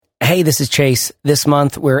Hey, this is Chase. This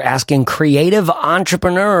month, we're asking creative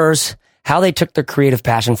entrepreneurs how they took their creative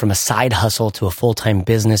passion from a side hustle to a full-time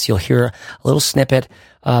business. You'll hear a little snippet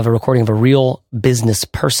of a recording of a real business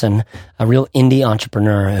person, a real indie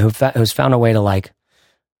entrepreneur who's found a way to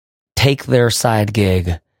take their side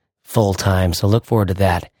gig full-time. So look forward to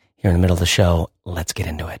that here in the middle of the show. Let's get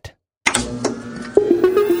into it.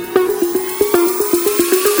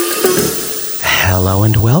 Hello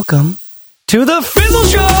and welcome to the Fizzle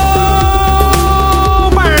Show!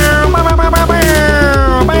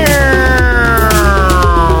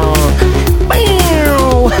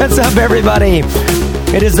 What's up, everybody?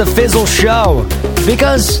 It is the Fizzle Show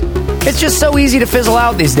because it's just so easy to fizzle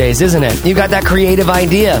out these days, isn't it? You got that creative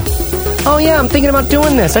idea. Oh, yeah, I'm thinking about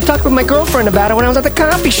doing this. I talked with my girlfriend about it when I was at the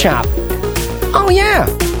coffee shop. Oh, yeah,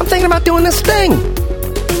 I'm thinking about doing this thing.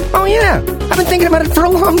 Oh, yeah, I've been thinking about it for a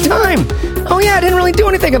long time. Oh, yeah, I didn't really do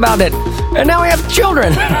anything about it. And now I have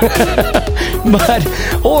children.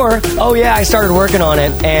 Or, I started working on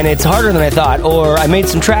it and it's harder than I thought. Or I made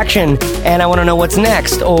some traction and I want to know what's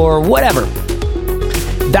next or whatever.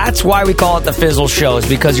 That's why we call it the Fizzle Show, is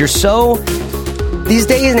because these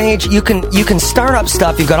days and age, you can start up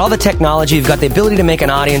stuff. You've got all the technology. You've got the ability to make an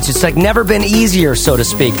audience. It's never been easier, so to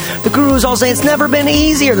speak. The gurus all say it's never been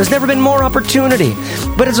easier. There's never been more opportunity.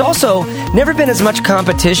 But it's also never been as much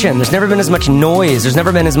competition. There's never been as much noise. There's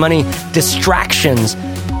never been as many distractions.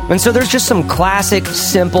 And so there's just some classic,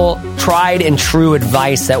 simple, tried and true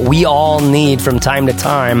advice that we all need from time to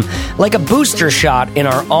time, like a booster shot in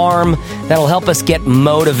our arm that'll help us get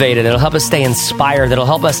motivated. It'll help us stay inspired. That'll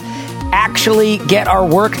help us actually get our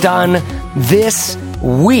work done this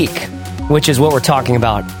week, which is what we're talking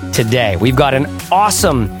about today. We've got an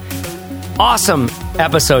awesome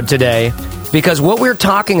episode today because what we're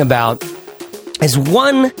talking about is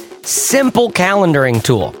one simple calendaring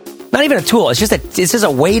tool. Not even a tool. It's just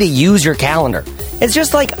a way to use your calendar. It's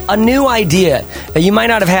just like a new idea that you might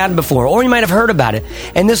not have had before, or you might have heard about it.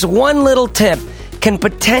 And this one little tip can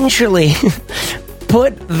potentially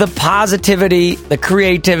put the positivity, the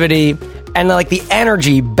creativity, and the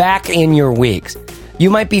energy back in your weeks. You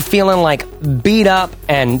might be feeling beat up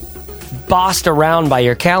and bossed around by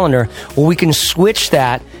your calendar. Well, we can switch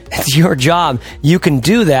that. It's your job. You can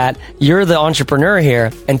do that. You're the entrepreneur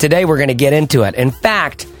here. And today we're going to get into it. In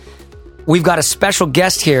fact, we've got a special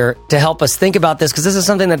guest here to help us think about this, because this is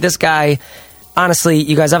something that this guy, honestly,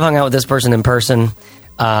 you guys, I've hung out with this person in person.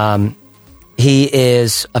 He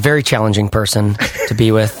is a very challenging person to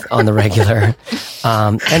be with on the regular.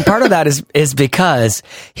 And part of that is because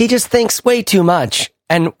he just thinks way too much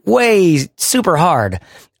and way super hard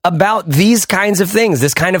about these kinds of things,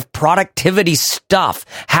 this kind of productivity stuff,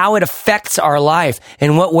 how it affects our life,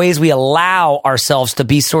 and what ways we allow ourselves to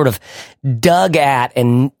be sort of dug at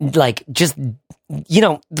and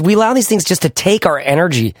we allow these things just to take our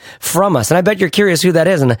energy from us. And I bet you're curious who that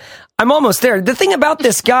is. And I'm almost there. The thing about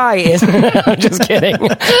this guy is, I'm just kidding.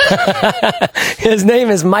 His name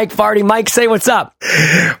is Mike Vardy. Mike, say what's up.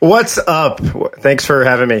 What's up? Thanks for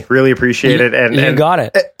having me. Really appreciate it. And you got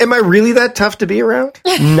it. Am I really that tough to be around?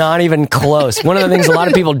 Not even close. One of the things a lot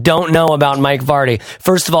of people don't know about Mike Vardy,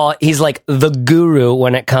 first of all, he's like the guru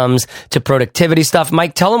when it comes to productivity stuff.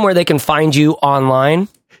 Mike, tell them where they can find you online.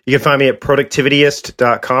 You can find me at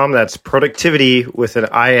productivityist.com. That's productivity with an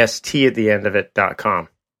IST at the end of it.com.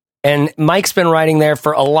 And Mike's been writing there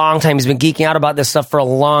for a long time. He's been geeking out about this stuff for a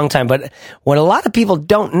long time. But what a lot of people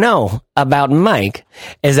don't know about Mike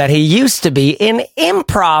is that he used to be in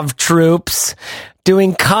improv troupes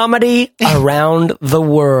doing comedy around the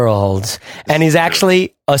world. And he's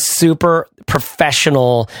actually a super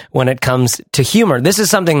professional when it comes to humor. This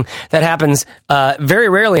is something that happens very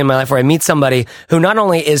rarely in my life, where I meet somebody who not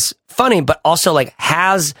only is funny, but also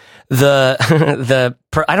has I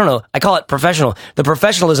don't know, I call it professional, the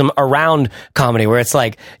professionalism around comedy, where it's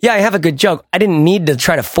I have a good joke. I didn't need to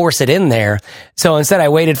try to force it in there. So instead I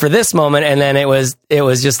waited for this moment, and then it was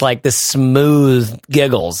just this smooth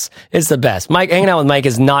giggles. It's the best. Hanging out with Mike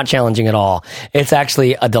is not challenging at all. It's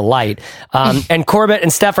actually a delight. And Corbett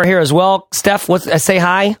and Steph are here as well. Steph, say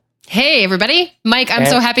hi. Hey, everybody. Mike, I'm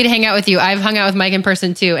so happy to hang out with you. I've hung out with Mike in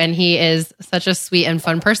person too, and he is such a sweet and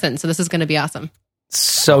fun person. So this is going to be awesome.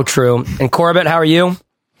 So true. And Corbett, how are you?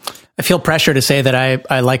 I feel pressure to say that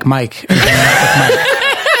I like Mike.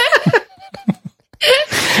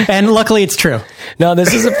 And luckily it's true. No,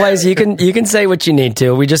 this is a place you can say what you need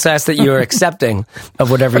to. We just ask that you're accepting of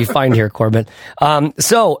whatever you find here, Corbett.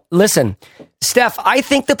 So listen, Steph, I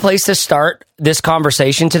think the place to start this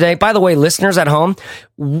conversation today, by the way, listeners at home,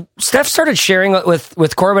 Steph started sharing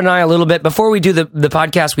with Corbin and I a little bit before we do the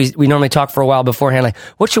podcast. We normally talk for a while beforehand. Like,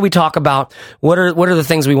 what should we talk about? What are the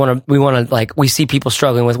things we want to like, we see people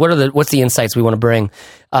struggling with? What's the insights we want to bring?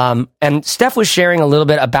 And Steph was sharing a little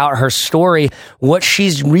bit about her story, what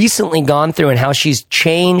she's recently gone through and how she's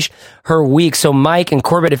changed her week. So Mike and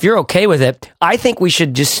Corbett, if you're okay with it, I think we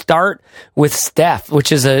should just start with Steph,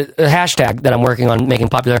 which is a hashtag that I'm working on making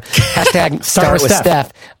popular. Hashtag start with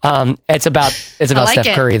Steph. It's about like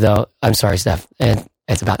Steph Curry, though. I'm sorry, Steph.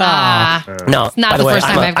 It's about no. It's not the first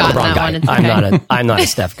time I've gotten that one. It's okay. I'm not a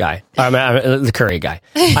Steph guy. I'm the Curry guy.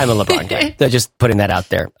 I'm a LeBron guy. They're just putting that out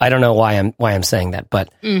there. I don't know why I'm saying that,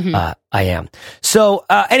 but I am. So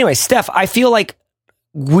anyway, Steph, I feel like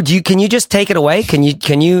can you just take it away? Can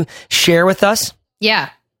you share with us? Yeah,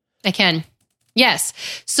 I can. Yes.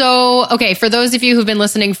 So, okay, for those of you who've been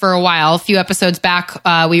listening for a while, a few episodes back,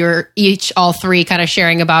 we were all three kind of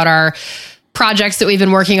sharing about our projects that we've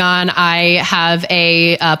been working on. I have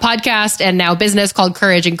a podcast and now business called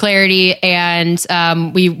Courage and Clarity.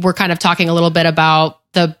 And we were kind of talking a little bit about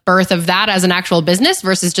the birth of that as an actual business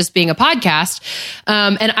versus just being a podcast.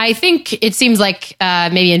 And I think it seems like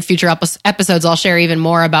maybe in future episodes, I'll share even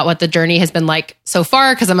more about what the journey has been like so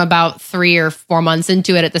far, because I'm about 3 or 4 months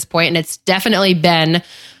into it at this point, and it's definitely been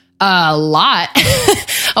a lot,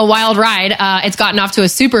 a wild ride. It's gotten off to a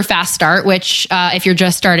super fast start, which if you're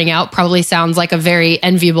just starting out, probably sounds like a very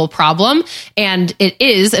enviable problem. And it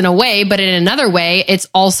is in a way, but in another way, it's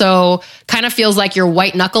also kind of feels like you're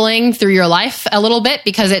white knuckling through your life a little bit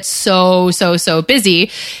because it's so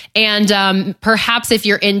busy. And perhaps if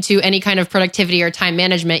you're into any kind of productivity or time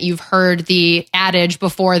management, you've heard the adage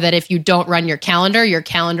before that if you don't run your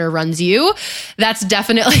calendar runs you. That's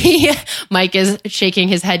definitely, Mike is shaking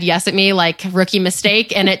his head yes at me like rookie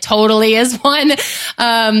mistake, and it totally is one.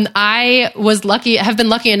 I have been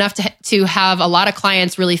lucky enough to have a lot of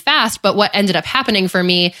clients really fast, but what ended up happening for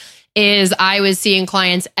me is I was seeing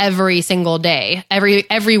clients every single day,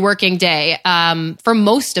 every working day, for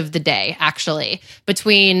most of the day, actually.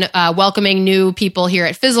 Between welcoming new people here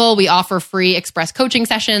at Fizzle, we offer free express coaching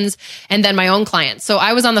sessions, and then my own clients. So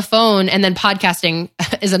I was on the phone, and then podcasting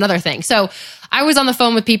is another thing. So I was on the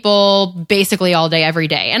phone with people basically all day, every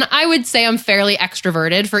day. And I would say I'm fairly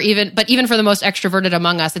extroverted but even for the most extroverted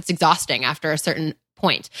among us, it's exhausting after a certain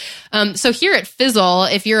point. So here at Fizzle,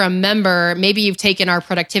 if you're a member, maybe you've taken our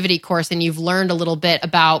productivity course and you've learned a little bit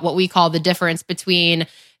about what we call the difference between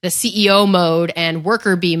the CEO mode and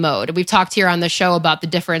worker bee mode. We've talked here on the show about the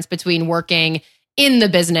difference between working in the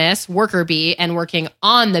business, worker bee, and working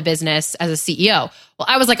on the business as a CEO. Well,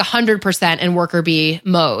 I was like 100% in worker bee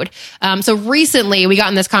mode. So recently we got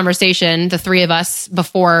in this conversation, the three of us,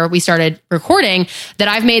 before we started recording, that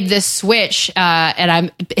I've made this switch,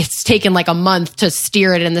 and it's taken like a month to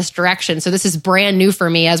steer it in this direction. So this is brand new for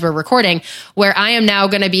me as we're recording, where I am now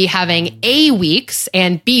going to be having A weeks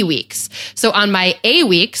and B weeks. So on my A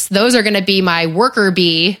weeks, those are going to be my worker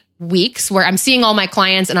bee weeks where I'm seeing all my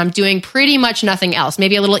clients and I'm doing pretty much nothing else,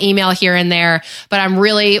 maybe a little email here and there, but I'm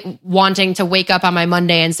really wanting to wake up on my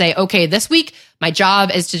Monday and say, okay, this week, my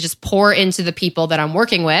job is to just pour into the people that I'm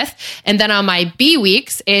working with. And then on my B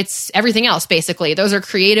weeks, it's everything else, basically. Those are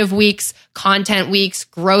creative weeks, content weeks,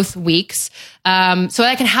 growth weeks. So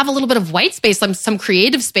I can have a little bit of white space, some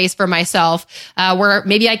creative space for myself, where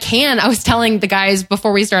maybe I was telling the guys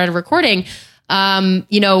before we started recording,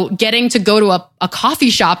 getting to go to a coffee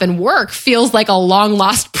shop and work feels like a long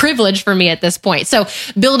lost privilege for me at this point. So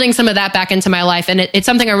building some of that back into my life. And it's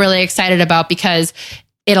something I'm really excited about because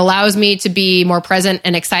it allows me to be more present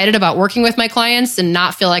and excited about working with my clients and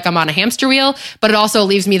not feel like I'm on a hamster wheel, but it also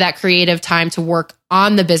leaves me that creative time to work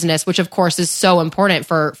on the business, which of course is so important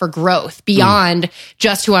for growth beyond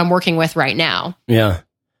just who I'm working with right now. Yeah.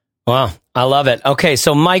 Wow. I love it. Okay.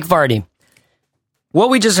 So Mike Vardy. What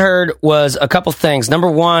we just heard was a couple things. Number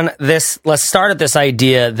one, let's start at this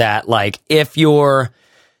idea that like if you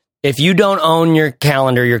don't own your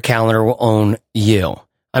calendar will own you.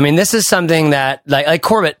 I mean, this is something that like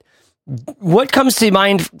Corbett, what comes to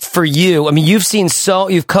mind for you? I mean, you've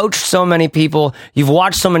coached so many people, you've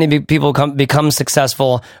watched so many people become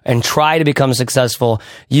successful and try to become successful.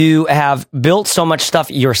 You have built so much stuff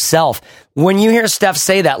yourself. When you hear Steph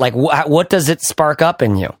say that, like what does it spark up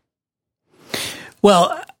in you?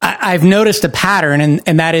 Well, I've noticed a pattern,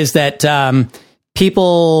 and that is that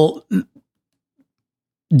people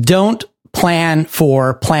don't plan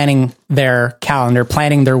for planning their calendar,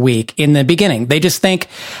 planning their week in the beginning. They just think,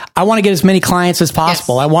 I want to get as many clients as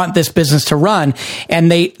possible. Yes. I want this business to run.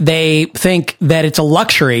 And they think that it's a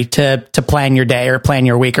luxury to plan your day or plan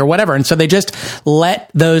your week or whatever. And so they just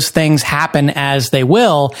let those things happen as they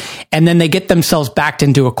will. And then they get themselves backed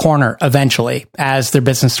into a corner eventually as their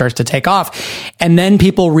business starts to take off. And then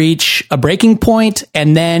people reach a breaking point,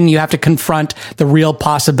 and then you have to confront the real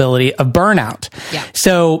possibility of burnout. Yeah.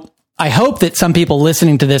 So I hope that some people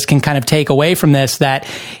listening to this can kind of take away from this that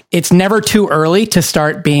it's never too early to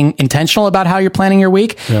start being intentional about how you're planning your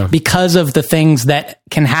week because of the things that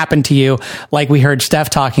can happen to you, like we heard Steph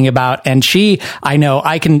talking about. And I know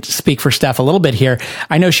I can speak for Steph a little bit here.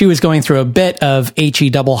 I know she was going through a bit of HE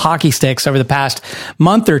double hockey sticks over the past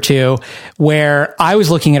month or two, where I was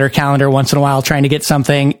looking at her calendar once in a while trying to get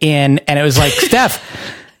something in, and it was like,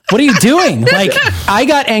 Steph, what are you doing? Like, I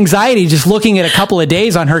got anxiety just looking at a couple of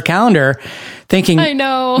days on her calendar, thinking, I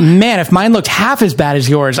know, man, if mine looked half as bad as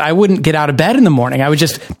yours, I wouldn't get out of bed in the morning. I would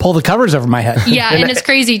just pull the covers over my head. Yeah, and it's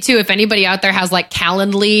crazy too. If anybody out there has like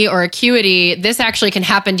Calendly or Acuity, this actually can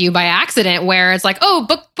happen to you by accident, where it's like, oh,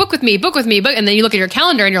 book with me, and then you look at your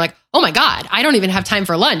calendar and you're like, oh my God, I don't even have time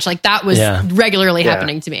for lunch. Like that was regularly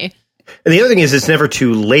happening to me. And the other thing is, it's never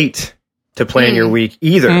too late to plan your week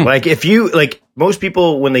either. Like if you, like most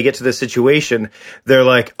people, when they get to this situation, they're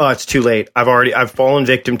like, oh, it's too late. I've fallen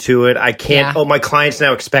victim to it. I can't, my clients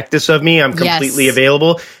now expect this of me. I'm completely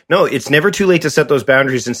available. No, it's never too late to set those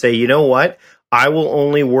boundaries and say, you know what? I will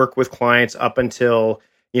only work with clients up until,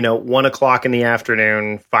 1:00 in the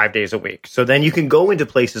afternoon, 5 days a week. So then you can go into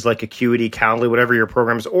places like Acuity, Calendly, whatever your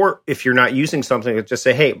programs, or if you're not using something, just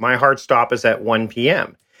say, hey, my hard stop is at 1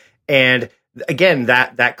 p.m. And again,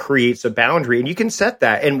 that creates a boundary, and you can set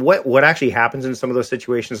that. And what actually happens in some of those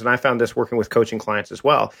situations, and I found this working with coaching clients as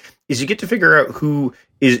well, is you get to figure out who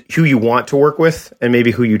you want to work with and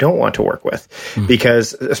maybe who you don't want to work with.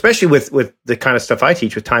 Because especially with the kind of stuff I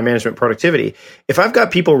teach with time management, productivity, if I've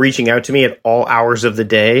got people reaching out to me at all hours of the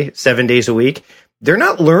day, 7 days a week, they're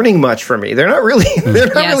not learning much from me. They're not really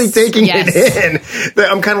really taking it in.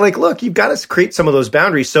 I'm kind of like, look, you've got to create some of those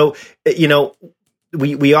boundaries. So,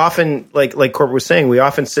 we often, like Corbett was saying, we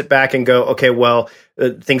often sit back and go, okay, well,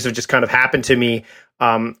 things have just kind of happened to me.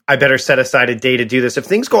 I better set aside a day to do this. If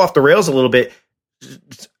things go off the rails a little bit,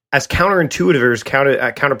 as counterintuitive or as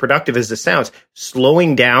counterproductive as this sounds,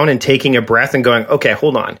 slowing down and taking a breath and going, okay,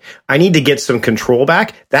 hold on, I need to get some control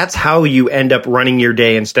back. That's how you end up running your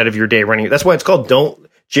day instead of your day running. That's why it's called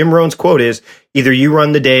Jim Rohn's quote is, either you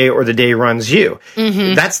run the day or the day runs you.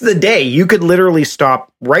 That's the day. You could literally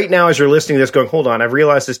stop right now as you're listening to this going, hold on, I've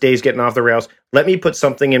realized this day's getting off the rails. Let me put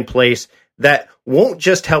something in place that won't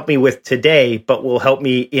just help me with today, but will help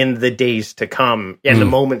me in the days to come and the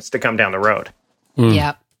moments to come down the road.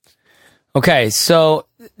 Yep. Okay, so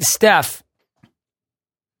Steph,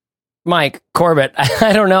 Mike, Corbett,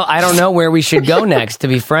 I don't know where we should go next, to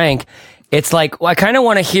be frank. It's like, well, I kind of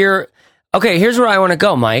want to hear, okay, here's where I want to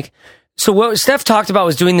go, Mike. So what Steph talked about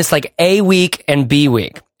was doing this like A week and B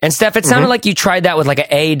week. And Steph, it sounded like you tried that with like an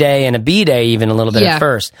A day and a B day even a little bit at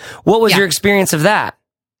first. What was your experience of that?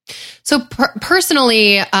 So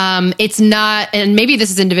personally, it's not, and maybe this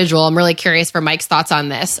is individual. I'm really curious for Mike's thoughts on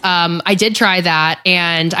this. I did try that,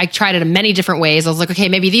 and I tried it in many different ways. I was like, okay,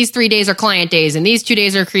 maybe these 3 days are client days and these 2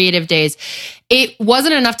 days are creative days. It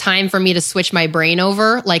wasn't enough time for me to switch my brain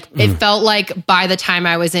over. Like it felt like by the time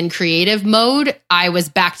I was in creative mode, I was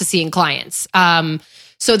back to seeing clients.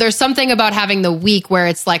 So there's something about having the week where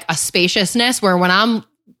it's like a spaciousness where when I'm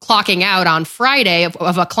clocking out on Friday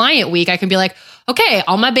of a client week, I can be like, okay,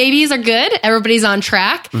 all my babies are good. Everybody's on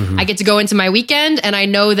track. I get to go into my weekend, and I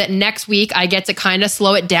know that next week I get to kind of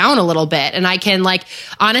slow it down a little bit. And I can like,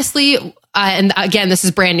 honestly, and again, this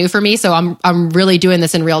is brand new for me, so I'm really doing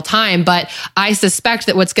this in real time, but I suspect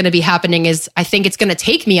that what's going to be happening is I think it's going to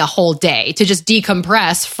take me a whole day to just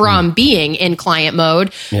decompress from being in client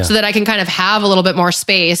mode so that I can kind of have a little bit more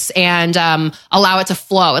space and allow it to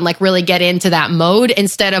flow and like really get into that mode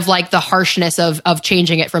instead of like the harshness of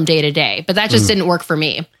changing it from day to day. But that just didn't work for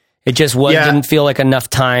me. It just didn't feel like enough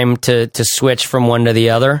time to switch from one to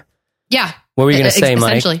the other? Yeah. What were you going to say,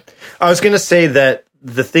 Mike? I was going to say that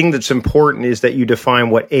the thing that's important is that you define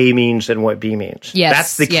what A means and what B means. Yes.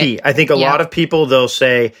 That's the key. I think a lot of people, they'll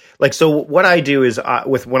say, like, so what I do is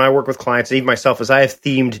when I work with clients, and even myself, is I have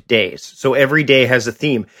themed days. So every day has a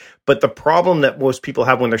theme. But the problem that most people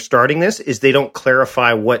have when they're starting this is they don't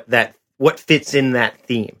clarify what fits in that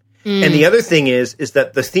theme. And the other thing is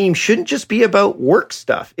that the theme shouldn't just be about work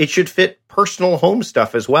stuff. It should fit personal home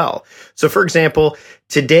stuff as well. So for example,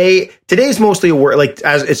 today's mostly a work, like,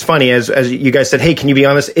 as it's funny, as you guys said, hey, can you be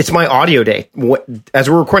honest? It's my audio day. As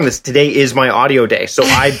we're recording this, today is my audio day. So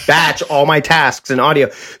I batch all my tasks in audio.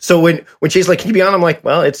 So when she's like, can you be on? I'm like,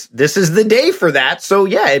 well, this is the day for that. So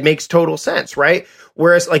yeah, it makes total sense, right?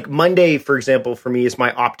 Whereas like Monday, for example, for me is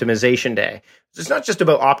my optimization day. It's not just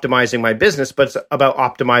about optimizing my business, but it's about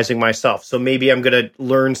optimizing myself. So maybe I'm going to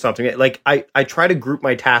learn something. Like I try to group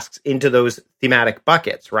my tasks into those thematic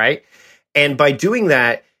buckets, right? And by doing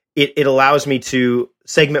that, it allows me to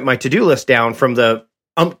segment my to-do list down from the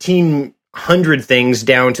umpteen hundred things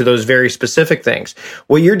down to those very specific things.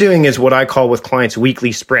 What you're doing is what I call with clients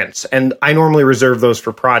weekly sprints. And I normally reserve those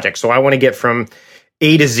for projects. So I want to get from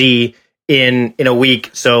A to Z in a week,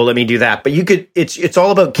 so let me do that. But it's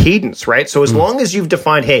all about cadence, right? So as long as you've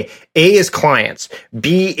defined, hey, A is clients,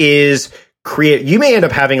 B is create, you may end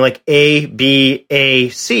up having like A, B, A,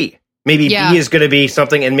 C. Maybe B is going to be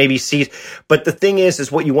something and maybe C. But the thing is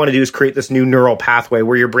what you want to do is create this new neural pathway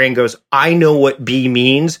where your brain goes, I know what B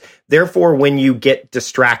means. Therefore, when you get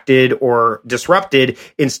distracted or disrupted,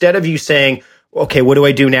 instead of you saying, okay, what do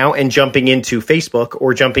I do now? And jumping into Facebook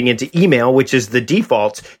or jumping into email, which is the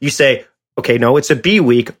default, you say, okay, no, it's a B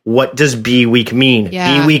week. What does B week mean?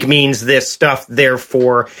 Yeah. B week means this stuff,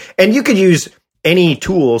 therefore. And you could use any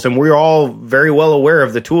tools, and we're all very well aware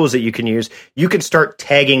of the tools that you can use. You can start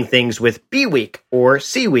tagging things with B week or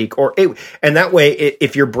C week or A. And that way,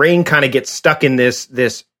 if your brain kind of gets stuck in this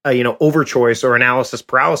overchoice or analysis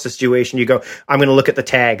paralysis situation, you go, I'm going to look at the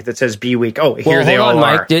tag that says B week. Oh, here they all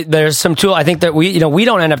are. Mike. There's some tool. I think that we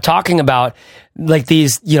don't end up talking about like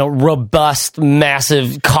these, robust,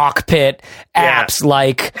 massive cockpit apps.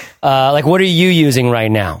 Like what are you using right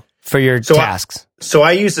now for your tasks? So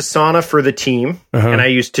I use Asana for the team, and I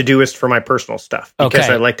use Todoist for my personal stuff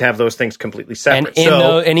because I like to have those things completely separate.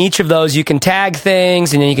 And in each of those, you can tag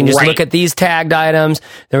things, and then you can just look at these tagged items.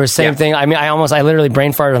 There was the same thing. I mean, I literally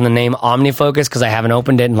brain farted on the name OmniFocus because I haven't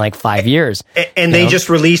opened it in like 5 years. And they just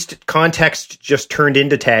released context, just turned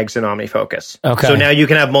into tags in OmniFocus. Okay. So now you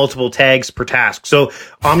can have multiple tags per task. So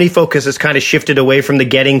OmniFocus has kind of shifted away from the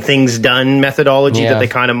getting things done methodology that they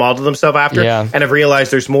kind of modeled themselves after, and have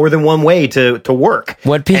realized there's more than one way to work.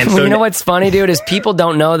 What people, what's funny, dude, is people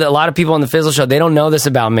don't know that a lot of people on the Fizzle Show, they don't know this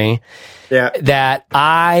about me. Yeah. That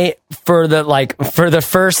for the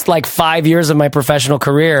first 5 years of my professional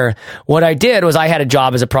career, what I did was I had a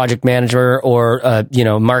job as a project manager or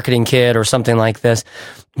marketing kid or something like this.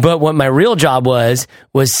 But what my real job was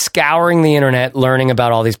scouring the internet, learning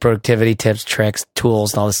about all these productivity tips, tricks,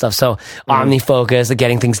 tools, and all this stuff. So OmniFocus, the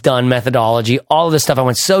getting things done methodology, all of this stuff I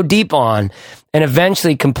went so deep on, and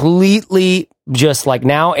eventually completely just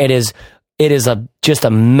now it is just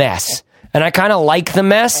a mess. And I kind of like the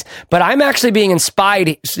mess, but I'm actually being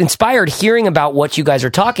inspired hearing about what you guys are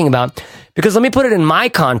talking about, because let me put it in my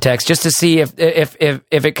context just to see if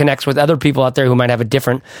it connects with other people out there who might have a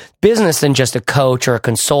different business than just a coach or a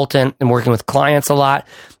consultant and working with clients a lot.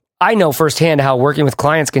 I know firsthand how working with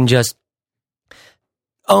clients can just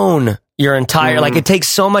own your entire, it takes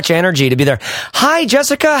so much energy to be there. Hi,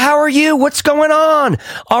 Jessica, how are you? What's going on?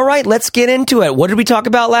 All right, let's get into it. What did we talk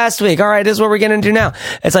about last week? All right, this is what we're getting into now.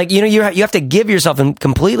 It's like, you have to give yourself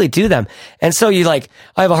completely to them. And so I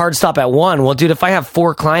have a hard stop at 1. Well, dude, if I have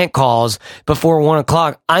 4 client calls before 1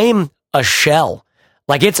 o'clock, I am a shell.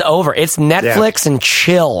 It's over. It's Netflix and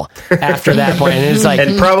chill after that point. And it's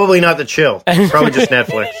and probably not the chill. Probably just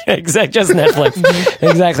Netflix. Exactly, just Netflix.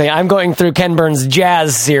 Exactly. I'm going through Ken Burns'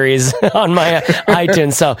 Jazz series on my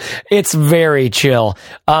iTunes, so it's very chill.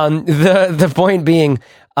 The point being,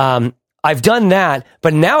 I've done that,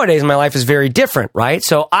 but nowadays my life is very different, right?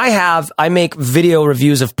 So I make video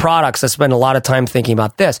reviews of products. I spend a lot of time thinking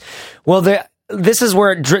about this. Well, this is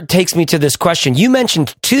where it takes me to this question. You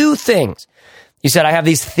mentioned 2 things. You said, I have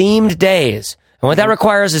these themed days. And what that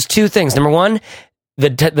requires is 2 things. Number 1,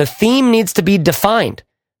 the theme needs to be defined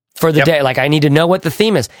for the day. I need to know what the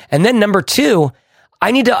theme is. And then number 2, I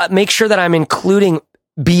need to make sure that I'm including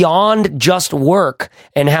beyond just work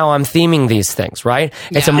and how I'm theming these things, right?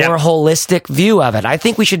 Yeah. It's a more holistic view of it. I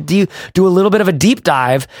think we should do a little bit of a deep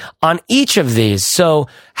dive on each of these. So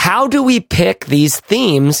how do we pick these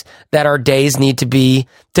themes that our days need to be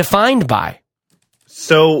defined by?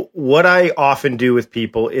 So what I often do with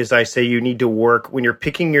people is I say you need to work when you're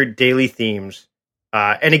picking your daily themes.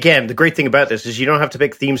 And again, the great thing about this is you don't have to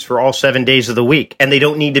pick themes for all 7 days of the week, and they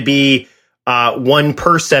don't need to be 1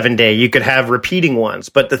 per 7 day. You could have repeating ones.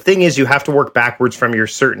 But the thing is, you have to work backwards from your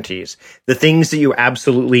certainties, the things that you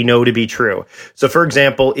absolutely know to be true. So for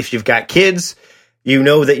example, if you've got kids, You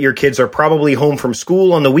know that your kids are probably home from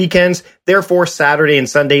school on the weekends. Therefore, Saturday and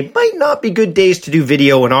Sunday might not be good days to do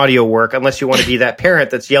video and audio work unless you want to be that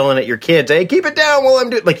parent that's yelling at your kids, hey, keep it down while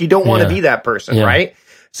I'm doing, like, you don't want to be that person, right?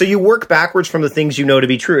 So you work backwards from the things you know to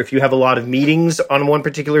be true. If you have a lot of meetings on one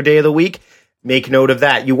particular day of the week, make note of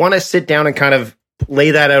that. You want to sit down and kind of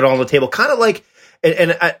lay that out on the table, kind of like,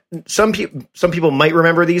 some people might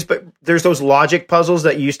remember these, but there's those logic puzzles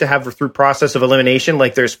that you used to have through process of elimination.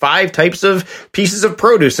 Like there's 5 types of pieces of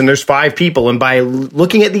produce and there's 5 people. And by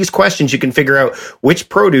looking at these questions, you can figure out which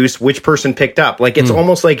produce, which person picked up. Like it's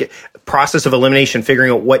almost like process of elimination,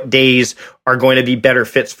 figuring out what days are going to be better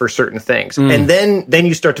fits for certain things. And then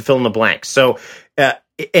you start to fill in the blanks. So,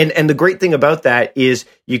 and the great thing about that is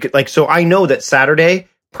you could so I know that Saturday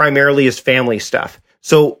primarily is family stuff.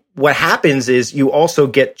 So what happens is you also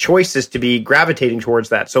get choices to be gravitating towards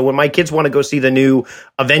that. So when my kids want to go see the new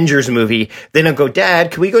Avengers movie, they don't go,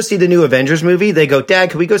 Dad, can we go see the new Avengers movie? They go, Dad,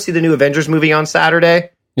 can we go see the new Avengers movie on Saturday?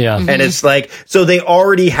 Yeah. And it's like, so they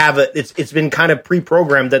already have it's been kind of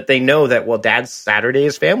pre-programmed that they know that, well, Dad's Saturday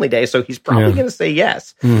is family day, so he's probably going to say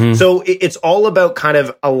yes. So it's all about kind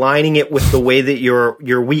of aligning it with the way that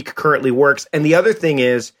your week currently works. And the other thing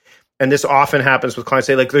is, and this often happens with clients,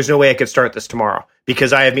 say, like, there's no way I could start this tomorrow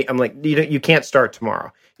because I'm like, you can't start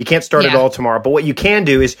tomorrow. You can't start it all tomorrow. But what you can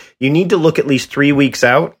do is you need to look at least 3 weeks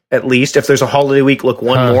out, at least. If there's a holiday week, look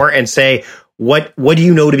one more and say, what do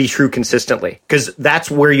you know to be true consistently? Because that's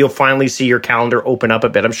where you'll finally see your calendar open up a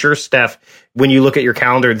bit. I'm sure, Steph, when you look at your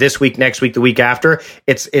calendar this week, next week, the week after,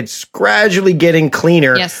 it's gradually getting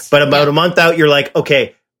cleaner. Yes. But about a month out, you're like,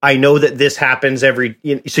 okay, I know that this happens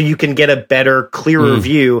so you can get a better, clearer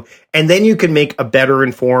view, and then you can make a better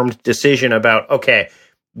informed decision about, okay,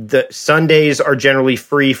 the Sundays are generally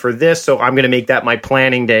free for this, so I'm going to make that my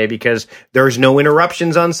planning day because there's no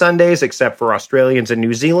interruptions on Sundays except for Australians and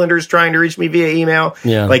New Zealanders trying to reach me via email.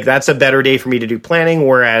 Yeah. Like that's a better day for me to do planning,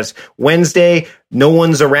 whereas Wednesday, no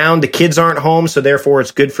one's around, the kids aren't home, so therefore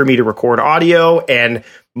it's good for me to record audio, and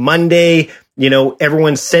Monday,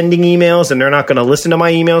 everyone's sending emails and they're not going to listen to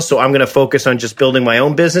my emails. So I'm going to focus on just building my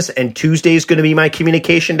own business. And Tuesday is going to be my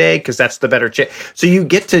communication day because that's the better So you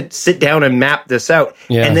get to sit down and map this out.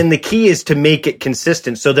 Yeah. And then the key is to make it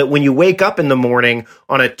consistent so that when you wake up in the morning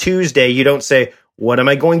on a Tuesday, you don't say, what am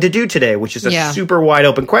I going to do today? Which is a super wide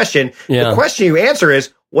open question. Yeah. The question you answer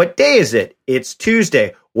is, what day is it? It's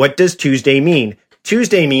Tuesday. What does Tuesday mean?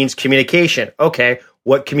 Tuesday means communication. Okay.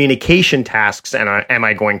 What communication tasks am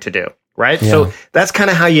I going to do? Right. Yeah. So that's kind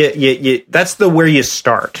of how you that's where you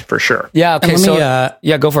start for sure. Yeah. Okay.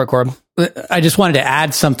 Go for it, Corb. I just wanted to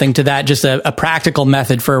add something to that, just a practical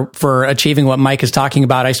method for achieving what Mike is talking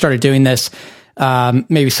about. I started doing this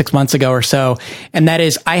maybe 6 months ago or so. And that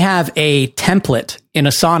is I have a template in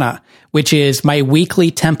Asana, which is my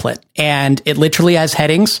weekly template. And it literally has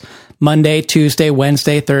headings: Monday, Tuesday,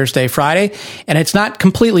 Wednesday, Thursday, Friday. And it's not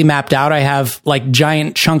completely mapped out. I have like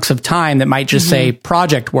giant chunks of time that might just say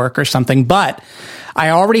project work or something, but I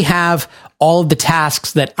already have all of the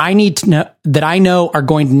tasks that I need to know, that I know are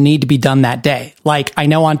going to need to be done that day. Like I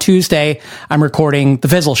know on Tuesday, I'm recording the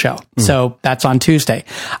Fizzle show. So that's on Tuesday.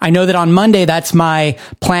 I know that on Monday, that's my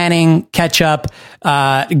planning, catch up,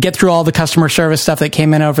 get through all the customer service stuff that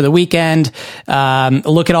came in over the weekend,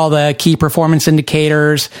 look at all the key performance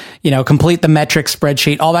indicators, complete the metrics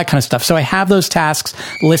spreadsheet, all that kind of stuff. So I have those tasks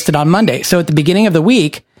listed on Monday. So at the beginning of the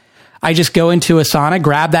week, I just go into Asana,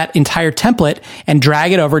 grab that entire template and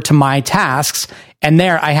drag it over to my tasks. And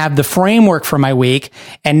there I have the framework for my week.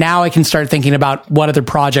 And now I can start thinking about what other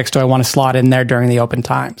projects do I want to slot in there during the open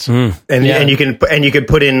times. And you can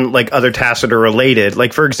put in like other tasks that are related.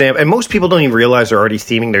 Like for example, and most people don't even realize they're already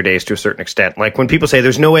theming their days to a certain extent. Like when people say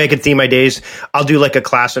there's no way I could theme my days, I'll do like a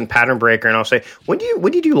class and pattern breaker and I'll say, when do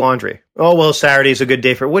you do laundry? Oh, well, Saturday's a good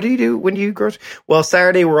day for it. What do you do? When do you grocery? Well,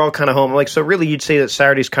 Saturday we're all kind of home. I'm like, so really you'd say that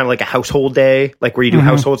Saturday's kind of like a household day, like where you do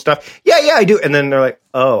household stuff? Yeah, I do. And then they're like,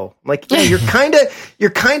 oh, I'm like, yeah, you're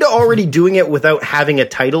kind of already doing it without having a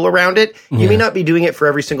title around it. You may not be doing it for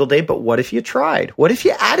every single day, but what if you tried? What if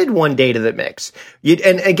you added one day to the mix?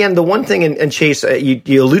 And again, the one thing, and Chase,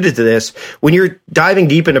 you alluded to this, when you're diving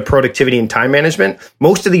deep into productivity and time management,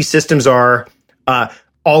 most of these systems are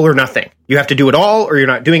all or nothing. You have to do it all or you're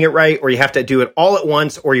not doing it right, or you have to do it all at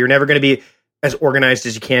once or you're never going to be as organized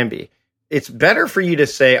as you can be. It's better for you to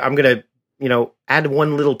say, I'm going to add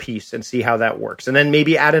one little piece and see how that works. And then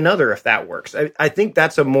maybe add another if that works. I think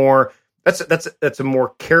that's a more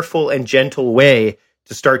careful and gentle way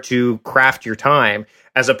to start to craft your time.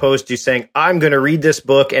 as opposed to saying, I'm going to read this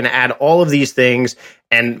book and add all of these things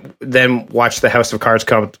and then watch the house of cards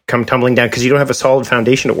come tumbling down because you don't have a solid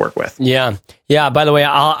foundation to work with. Yeah. Yeah. By the way,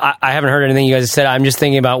 I haven't heard anything you guys have said. I'm just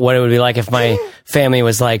thinking about what it would be like if my family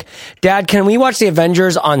was like, Dad, can we watch the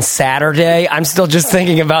Avengers on Saturday? I'm still just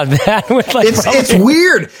thinking about that. It's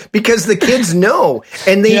weird because the kids know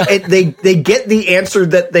and they get the answer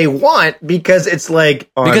that they want because it's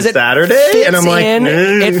like on Saturday. And I'm like,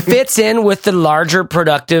 it fits in with the larger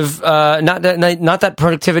productive, not that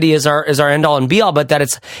productivity is our end all and be all, but that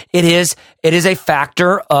it is a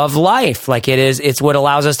factor of life. Like it's what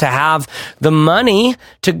allows us to have the money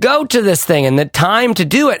to go to this thing and the time to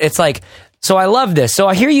do it. It's like, so I love this. So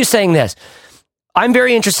I hear you saying this. I'm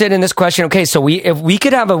very interested in this question. Okay. So if we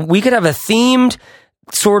could have a themed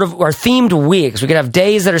sort of, or themed weeks. We could have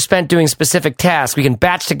days that are spent doing specific tasks. We can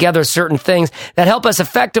batch together certain things that help us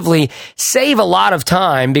effectively save a lot of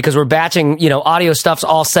time because we're batching, audio stuff's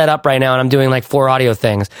all set up right now and I'm doing like 4 audio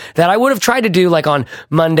things that I would have tried to do like on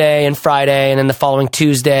Monday and Friday and then the following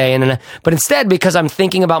Tuesday. But instead, because I'm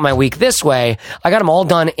thinking about my week this way, I got them all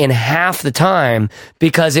done in half the time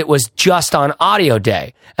because it was just on audio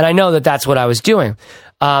day. And I know that that's what I was doing.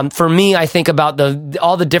 For me, I think about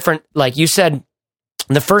all the different, like you said,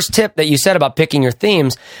 the first tip that you said about picking your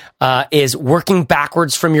themes is working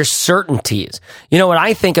backwards from your certainties. You know what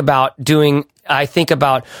I think about doing? I think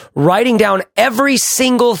about writing down every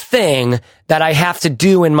single thing that I have to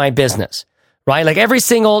do in my business, right? Like every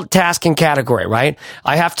single task and category, right?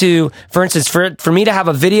 I have to, for instance, for me to have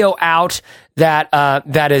a video out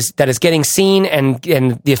that is getting seen and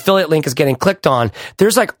the affiliate link is getting clicked on,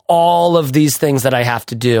 there's like all of these things that I have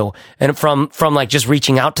to do. And from like just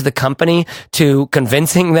reaching out to the company to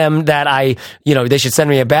convincing them that they should send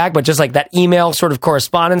me a bag, but just like that email sort of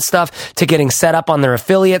correspondence stuff to getting set up on their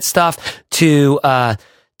affiliate stuff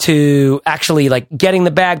to actually like getting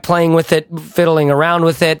the bag, playing with it, fiddling around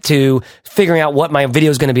with it, to figuring out what my video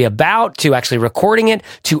is going to be about, to actually recording it,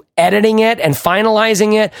 to editing it and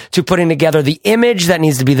finalizing it, to putting together the image that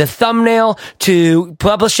needs to be the thumbnail, to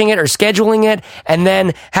publishing it or scheduling it, and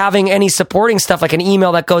then having any supporting stuff like an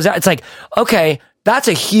email that goes out. It's like, okay, that's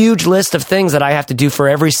a huge list of things that I have to do for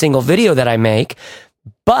every single video that I make.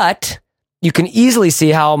 But you can easily see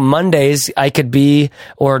how Mondays I could be,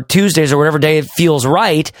 or Tuesdays or whatever day it feels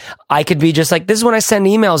right, I could be just like, this is when I send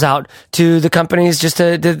emails out to the companies just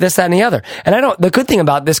to this, that, and the other. And the good thing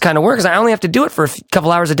about this kind of work is I only have to do it for a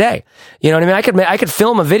couple hours a day. You know what I mean? I could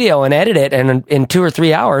film a video and edit it in 2 or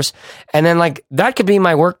 3 hours. And then like that could be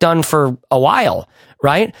my work done for a while.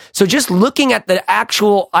 Right? So just looking at the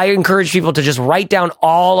I encourage people to just write down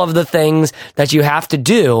all of the things that you have to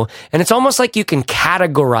do. And it's almost like you can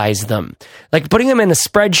categorize them. Like putting them in a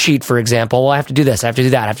spreadsheet, for example. Well, I have to do this. I have to do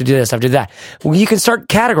that. I have to do this. I have to do that. Well, you can start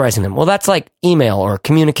categorizing them. Well, that's like email or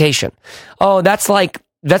communication. Oh, that's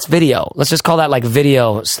video. Let's just call that like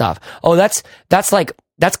video stuff. Oh, that's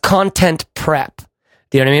content prep.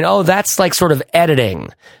 Do you know what I mean? Oh, that's like sort of editing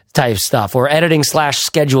type stuff, or editing /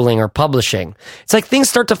 scheduling or publishing. It's like things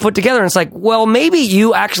start to put together and it's like, well, maybe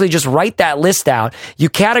you actually just write that list out, you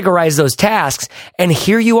categorize those tasks, and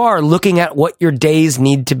here you are looking at what your days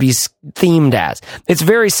need to be themed as. It's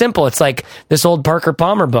very simple. It's like this old Parker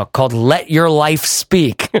Palmer book called Let Your Life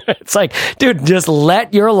Speak. It's like, dude, just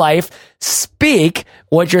let your life speak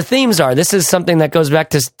what your themes are. This is something that goes back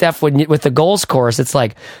to Steph with the goals course. It's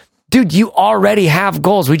like, dude, you already have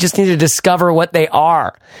goals. We just need to discover what they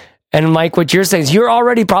are. And Mike, what you're saying is you're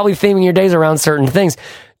already probably theming your days around certain things.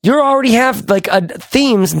 You already have like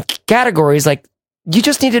themes and categories. Like you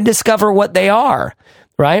just need to discover what they are,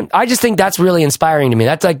 right? I just think that's really inspiring to me.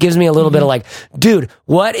 That gives me a little bit of like, dude,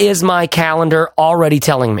 what is my calendar already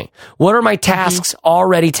telling me? What are my tasks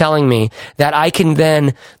already telling me that I can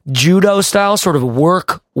then judo style sort of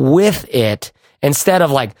work with it? Instead of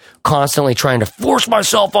like constantly trying to force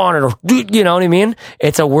myself on it, or you know what I mean?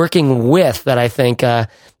 It's a working with that I think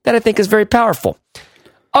is very powerful.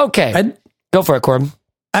 Okay, go for it, Corb.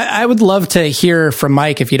 I would love to hear from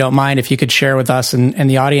Mike, if you don't mind, if you could share with us and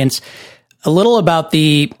the audience a little about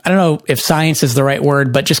I don't know if science is the right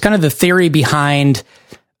word, but just kind of the theory behind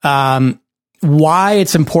why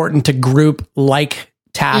it's important to group like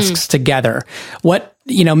tasks together.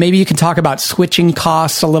 Maybe you can talk about switching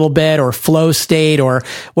costs a little bit, or flow state, or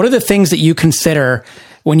what are the things that you consider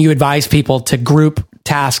when you advise people to group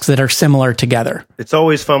tasks that are similar together? It's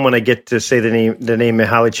always fun when I get to say the name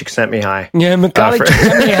Mihaly Csikszentmihalyi. Yeah, Mihaly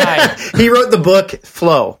Csikszentmihalyi. He wrote the book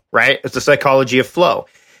Flow, right? It's the psychology of flow.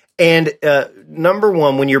 And number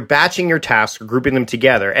one, when you're batching your tasks or grouping them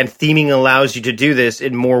together, and theming allows you to do this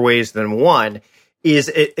in more ways than one,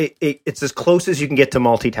 is it's as close as you can get to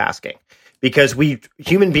multitasking. because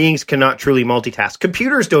human beings cannot truly multitask.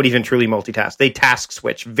 Computers don't even truly multitask. They task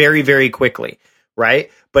switch very, very quickly,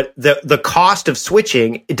 right? But the cost of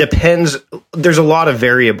switching, it depends. There's a lot of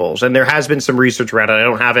variables, and there has been some research around it. I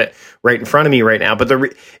don't have it right in front of me right now, but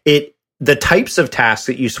the types of tasks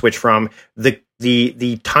that you switch from,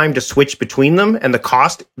 the time to switch between them and the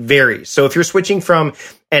cost varies. So if you're switching from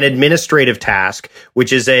an administrative task,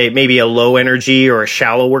 which is maybe a low energy or a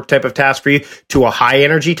shallow work type of task for you, to a high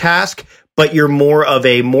energy task, but you're more of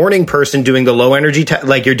a morning person doing the low energy,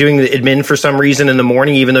 like you're doing the admin for some reason in the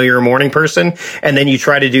morning, even though you're a morning person, and then you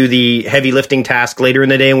try to do the heavy lifting task later in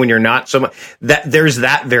the day when you're not so much, that there's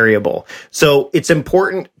that variable. So it's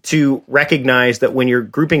important to recognize that when you're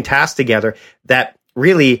grouping tasks together, that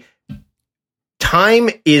really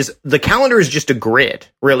the calendar is just a grid.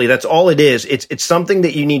 Really, that's all it is. It's something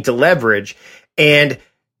that you need to leverage. And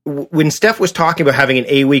when Steph was talking about having an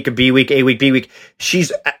A week, a B week, A week, B week,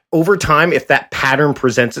 she's over time, if that pattern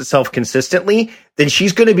presents itself consistently, then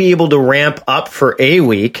she's going to be able to ramp up for A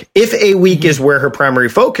week, if A week is where her primary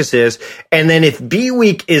focus is. And then if B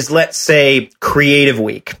week is, let's say, creative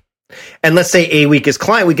week, and let's say A week is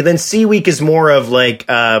client week, and then C week is more of like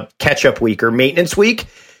catch up week or maintenance week.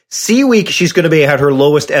 C week, she's going to be at her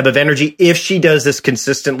lowest ebb of energy if she does this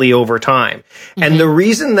consistently over time. Mm-hmm. And the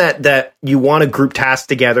reason that you want to group tasks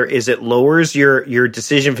together is it lowers your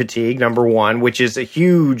decision fatigue, number one, which is a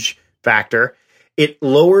huge factor. It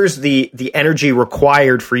lowers the energy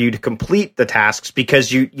required for you to complete the tasks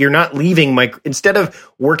because you're not leaving instead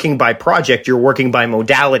of working by project, you're working by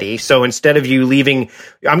modality. So instead of you leaving,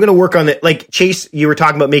 I'm going to work on it. Like Chase, you were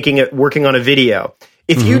talking about working on a video.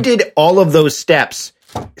 If you did all of those steps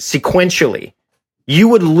sequentially, you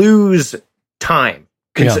would lose time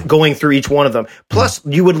going through each one of them. Plus,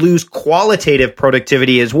 you would lose qualitative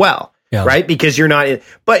productivity as well, right? Because you're not in.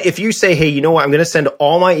 But if you say, hey, you know what? I'm going to send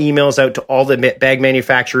all my emails out to all the bag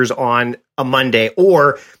manufacturers on a Monday,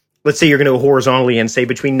 or let's say you're going to go horizontally and say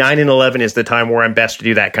between 9 and 11 is the time where I'm best to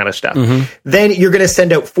do that kind of stuff. Then you're going to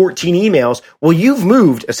send out 14 emails. Well, you've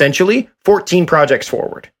moved essentially 14 projects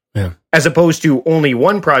forward. Yeah. As opposed to only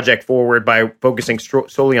one project forward by focusing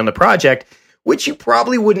solely on the project, which you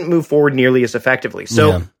probably wouldn't move forward nearly as effectively.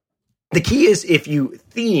 So the key is if you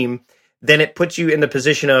theme, then it puts you in the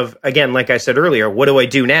position of, again, like I said earlier, what do I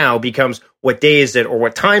do now becomes what day is it or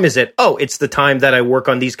what time is it? Oh, it's the time that I work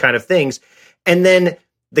on these kind of things. And then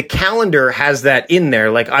the calendar has that in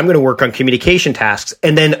there. Like I'm going to work on communication tasks.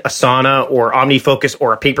 And then Asana or OmniFocus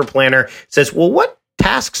or a paper planner says, well, what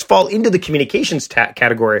tasks fall into the communications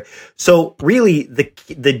category? So really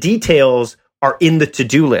the details are in the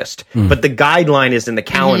to-do list, but the guideline is in the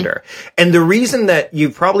calendar. And the reason that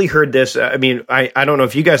you've probably heard this, I mean, I don't know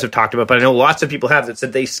if you guys have talked about, but I know lots of people have that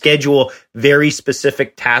said they schedule very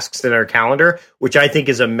specific tasks in our calendar, which I think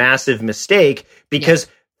is a massive mistake because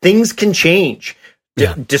things can change.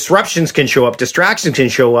 Disruptions can show up, distractions can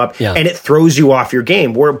show up, and it throws you off your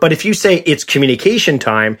game. But if you say it's communication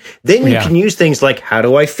time, then you can use things like, how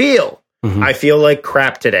do I feel? I feel like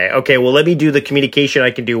crap today. Okay, well, let me do the communication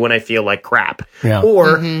I can do when I feel like crap.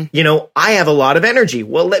 Or, I have a lot of energy.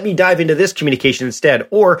 Well, let me dive into this communication instead.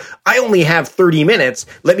 Or I only have 30 minutes.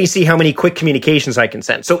 Let me see how many quick communications I can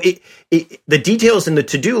send. So the details in the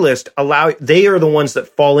to-do list they are the ones that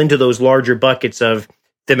fall into those larger buckets of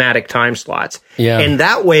thematic time slots. And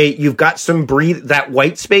that way you've got some that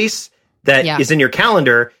white space that is in your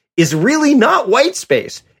calendar is really not white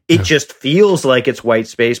space. It just feels like it's white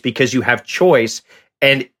space because you have choice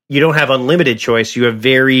and you don't have unlimited choice. You have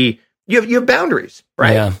you have boundaries,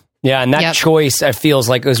 right? Yeah. And that choice, it feels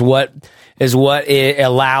like is what it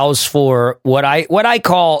allows for what I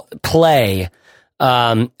call play,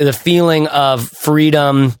 the feeling of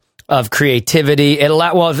freedom, of creativity.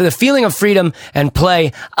 The feeling of freedom and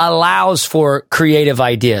play allows for creative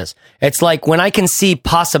ideas. It's like when I can see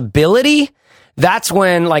possibility, that's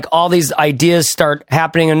when like all these ideas start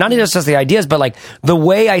happening, and not even just the ideas, but like the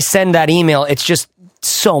way I send that email, it's just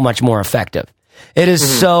so much more effective. It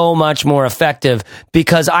is so much more effective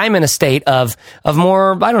because I'm in a state of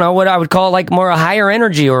more, I don't know what I would call like more a higher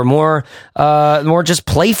energy or more just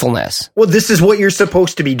playfulness. Well, this is what you're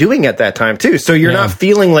supposed to be doing at that time too. So you're not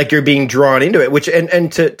feeling like you're being drawn into it, which,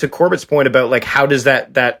 and to Corbett's point about like, how does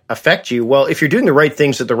that affect you? Well, if you're doing the right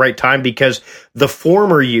things at the right time, because the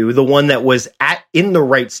former you, the one that was in the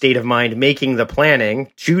right state of mind, making the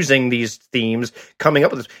planning, choosing these themes, coming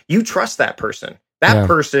up with this, you trust that person. That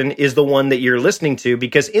person is the one that you're listening to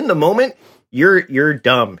because in the moment, you're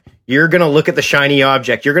dumb. You're going to look at the shiny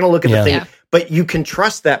object. You're going to look at the thing, but you can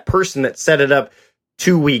trust that person that set it up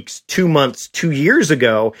 2 weeks, 2 months, 2 years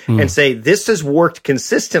ago and say, this has worked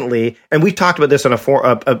consistently. And we've talked about this on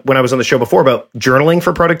when I was on the show before about journaling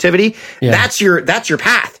for productivity. Yeah. That's your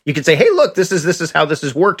path. You can say, hey, look, this is how this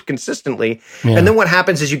has worked consistently. Yeah. And then what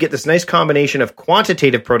happens is you get this nice combination of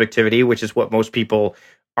quantitative productivity, which is what most people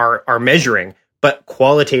are measuring, but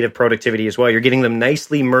qualitative productivity as well. You're getting them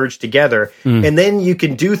nicely merged together. And then you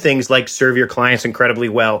can do things like serve your clients incredibly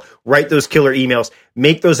well, write those killer emails,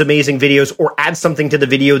 make those amazing videos, or add something to the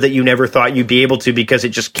video that you never thought you'd be able to because it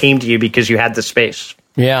just came to you because you had the space.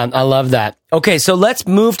 Yeah, I love that. Okay, so let's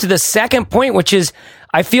move to the second point, which is,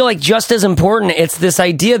 I feel like just as important. It's this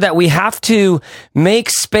idea that we have to make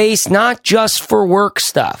space not just for work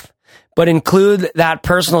stuff, but include that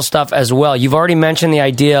personal stuff as well. You've already mentioned the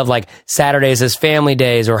idea of like Saturdays as family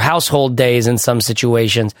days or household days in some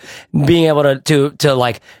situations, being able to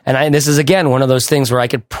like, and this is again one of those things where I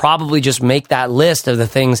could probably just make that list of the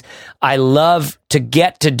things I love to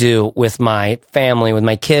get to do with my family, with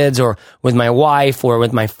my kids, or with my wife, or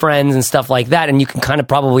with my friends and stuff like that. And you can kind of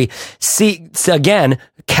probably again,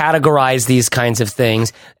 categorize these kinds of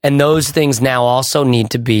things. And those things now also need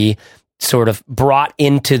to be sort of brought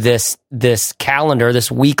into this calendar,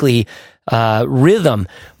 this weekly rhythm.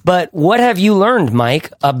 But what have you learned,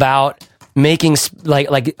 Mike, about making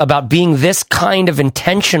like about being this kind of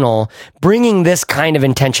intentional, bringing this kind of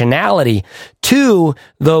intentionality to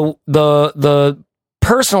the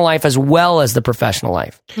personal life as well as the professional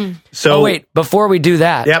life? So wait, before we do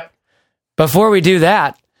that,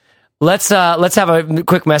 let's have a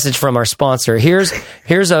quick message from our sponsor. Here's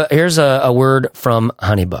a word from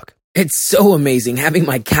HoneyBook. It's so amazing having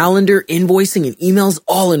my calendar, invoicing, and emails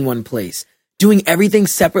all in one place. Doing everything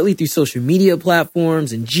separately through social media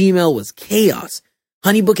platforms and Gmail was chaos.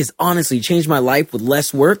 HoneyBook has honestly changed my life with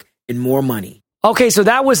less work and more money. Okay, so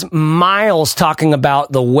that was Miles talking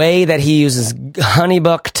about the way that he uses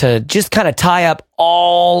HoneyBook to just kind of tie up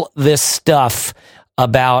all this stuff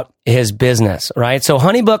about his business, right? So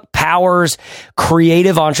HoneyBook powers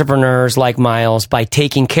creative entrepreneurs like Miles by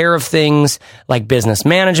taking care of things like business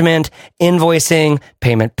management, invoicing,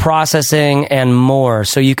 payment processing, and more.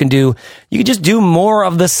 So you can just do more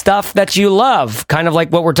of the stuff that you love, kind of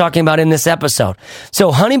like what we're talking about in this episode.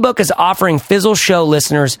 So HoneyBook is offering Fizzle Show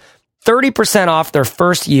listeners 30% off their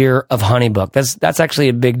first year of HoneyBook. That's actually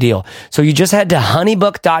a big deal. So you just head to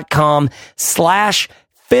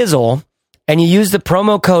honeybook.com/fizzle and you use the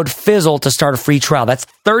promo code FIZZLE to start a free trial. That's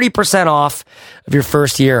 30% off of your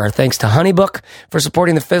first year. Thanks to HoneyBook for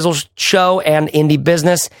supporting the Fizzle Show and indie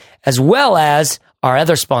business, as well as our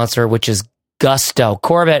other sponsor, which is Gusto.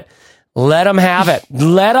 Corbett, let them have it.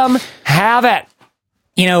 Let them have it.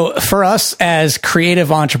 You know, for us as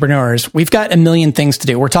creative entrepreneurs, we've got a million things to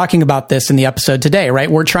do. We're talking about this in the episode today,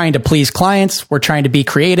 right? We're trying to please clients. We're trying to be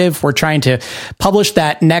creative. We're trying to publish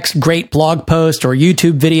that next great blog post or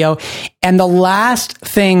YouTube video. And the last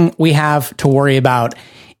thing we have to worry about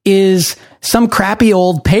is some crappy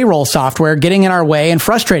old payroll software getting in our way and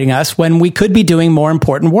frustrating us when we could be doing more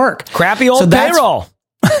important work. Crappy old payroll.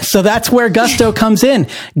 So that's where Gusto comes in.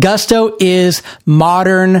 Gusto is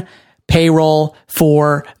modern payroll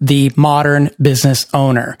for the modern business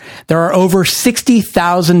owner. There are over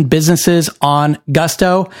 60,000 businesses on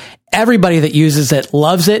Gusto. Everybody that uses it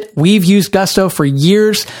loves it. We've used Gusto for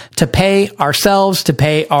years to pay ourselves, to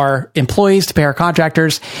pay our employees, to pay our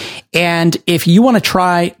contractors. And if you want to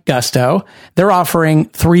try Gusto, they're offering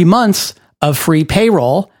 3 months of free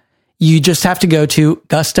payroll. You just have to go to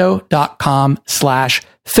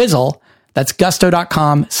gusto.com/fizzle. That's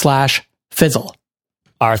gusto.com/fizzle.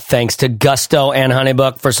 Our thanks to Gusto and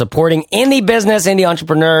HoneyBook for supporting indie business, indie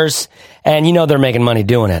entrepreneurs. And you know they're making money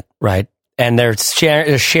doing it, right? And they're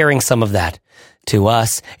sharing some of that to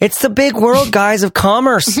us. It's the big world, guys, of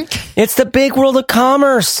commerce. It's the big world of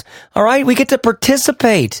commerce. All right? We get to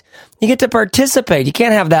participate. You get to participate. You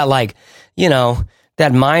can't have that, like, you know,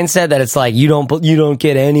 that mindset that it's like, you don't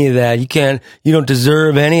get any of that. You don't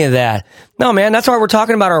deserve any of that. No, man, that's why we're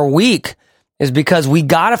talking about our week, is because we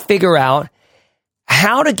got to figure out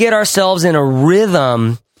how to get ourselves in a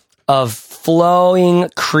rhythm of flowing,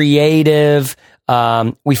 creative.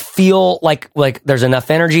 We feel like there's enough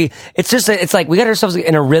energy. It's like we got ourselves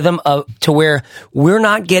in a rhythm to where we're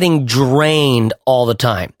not getting drained all the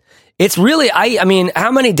time. It's really, I mean,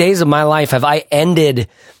 how many days of my life have I ended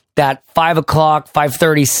that 5 o'clock,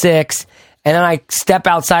 5:36, and then I step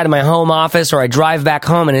outside of my home office or I drive back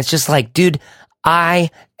home and it's just like, dude,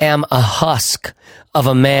 I am a husk of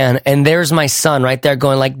a man, and there's my son right there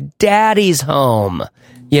going like, daddy's home,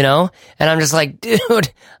 you know? And I'm just like, dude,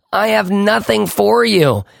 I have nothing for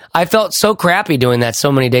you. I felt so crappy doing that so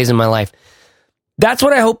many days in my life. That's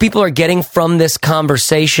what I hope people are getting from this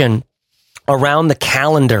conversation around the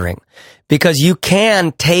calendaring, because you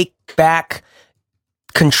can take back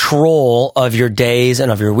control of your days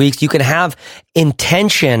and of your weeks. You can have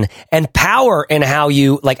intention and power in how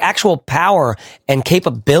you, like actual power and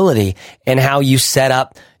capability in how you set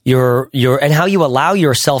up your and how you allow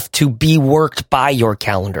yourself to be worked by your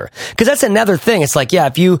calendar. Because that's another thing. It's like, yeah,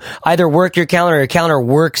 if you either work your calendar or your calendar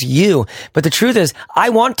works you. But the truth is, I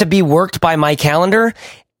want to be worked by my calendar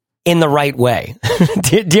in the right way.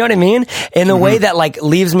 Do you know what I mean? In the way that like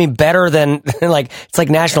leaves me better than like, it's like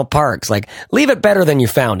national parks. Like, leave it better than you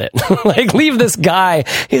found it. Like, leave this guy.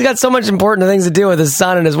 He's got so much important things to do with his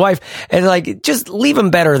son and his wife. And like, just leave him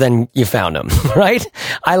better than you found him. Right?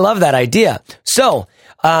 I love that idea. So,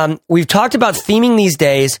 we've talked about theming these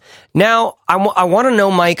days. Now, I want to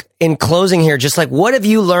know, Mike, in closing here, just like, what have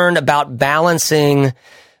you learned about balancing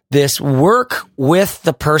this work with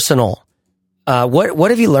the personal?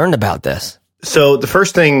 What have you learned about this? So the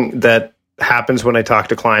first thing that happens when I talk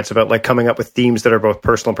to clients about like coming up with themes that are both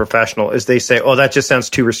personal and professional is they say, oh, that just sounds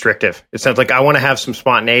too restrictive. It sounds like I want to have some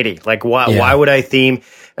spontaneity. Like, why would I theme?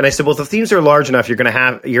 And I said, well, if the themes are large enough, you're going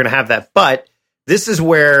to have that. But this is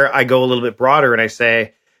where I go a little bit broader and I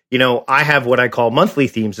say, you know, I have what I call monthly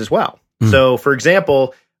themes as well. So for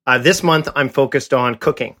example, this month I'm focused on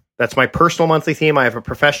cooking. That's my personal monthly theme. I have a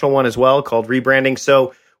professional one as well called rebranding.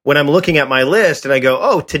 So when I'm looking at my list and I go,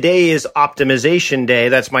 oh, today is optimization day.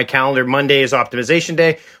 That's my calendar. Monday is optimization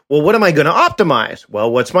day. Well, what am I going to optimize?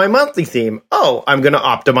 Well, what's my monthly theme? Oh, I'm going to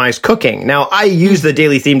optimize cooking. Now, I use the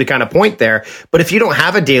daily theme to kind of point there. But if you don't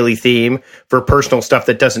have a daily theme for personal stuff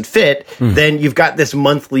that doesn't fit, then you've got this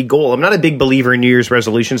monthly goal. I'm not a big believer in New Year's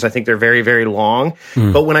resolutions. I think they're very, very long.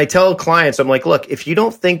 But when I tell clients, I'm like, look, if you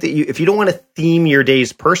don't want to theme your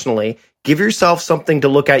days personally, give yourself something to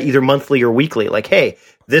look at either monthly or weekly. Like, hey,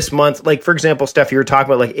 this month, like, for example, Steph, you were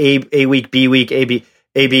talking about like A week, B week, A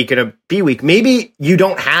week, and a B week. Maybe you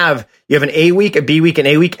have an A week, a B week, an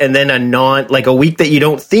A week, and then a week that you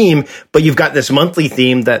don't theme, but you've got this monthly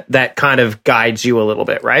theme that kind of guides you a little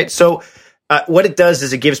bit, right? So what it does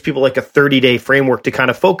is it gives people like a 30-day framework to kind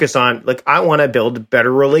of focus on, like, I want to build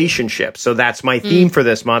better relationships. So that's my theme for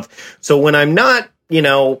this month. So when I'm not,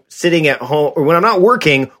 sitting at home, or when I'm not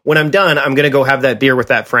working, when I'm done, I'm going to go have that beer with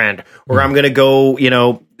that friend, or I'm going to go,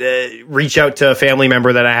 reach out to a family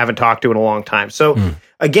member that I haven't talked to in a long time. So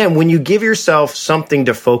again, when you give yourself something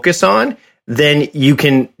to focus on, then you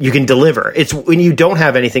can deliver. It's when you don't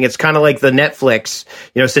have anything. It's kind of like the Netflix,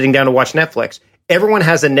 sitting down to watch Netflix. Everyone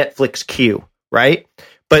has a Netflix queue, right?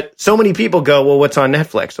 But so many people go, well, what's on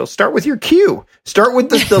Netflix? So start with your queue. Start with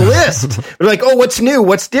the list. They're like, oh, what's new?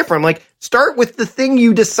 What's different? I'm like, start with the thing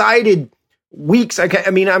you decided weeks.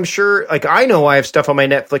 I'm sure, like, I know I have stuff on my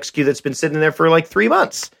Netflix queue that's been sitting there for like 3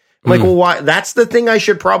 months. I'm like, well, why? That's the thing I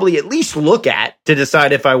should probably at least look at to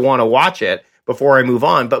decide if I want to watch it before I move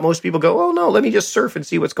on. But most people go, oh, no, let me just surf and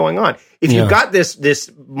see what's going on. If you've got this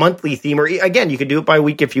monthly theme, or again, you can do it by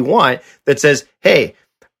week if you want, that says, hey,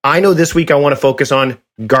 I know this week I want to focus on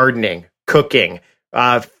gardening, cooking,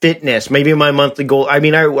 fitness, maybe my monthly goal. I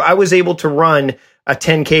mean, I was able to run a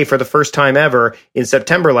 10K for the first time ever in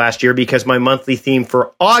September last year because my monthly theme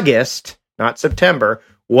for August, not September,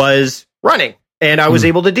 was running. And I was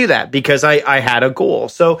able to do that because I had a goal.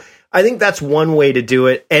 So I think that's one way to do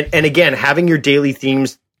it. And again, having your daily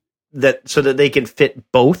themes so that they can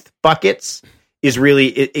fit both buckets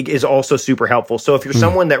is also super helpful. So if you're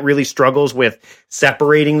someone that really struggles with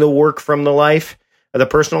separating the work from the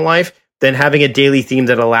personal life, then having a daily theme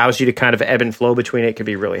that allows you to kind of ebb and flow between it can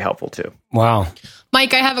be really helpful too. Wow.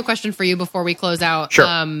 Mike, I have a question for you before we close out.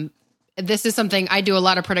 Sure. This is something I do a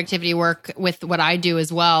lot of productivity work with what I do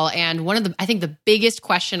as well. And I think the biggest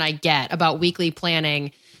question I get about weekly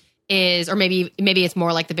planning is, or maybe it's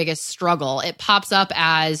more like the biggest struggle. It pops up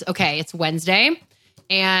as, okay, it's Wednesday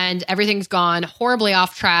and everything's gone horribly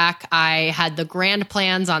off track. I had the grand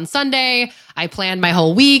plans on Sunday. I planned my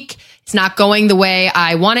whole week. It's not going the way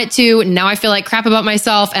I want it to. Now I feel like crap about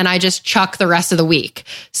myself and I just chuck the rest of the week.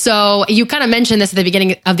 So you kind of mentioned this at the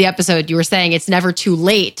beginning of the episode. You were saying it's never too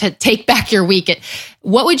late to take back your week.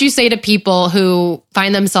 What would you say to people who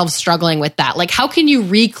find themselves struggling with that? Like, how can you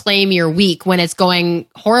reclaim your week when it's going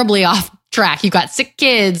horribly off track? You've got sick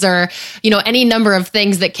kids or, any number of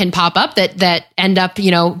things that can pop up that end up,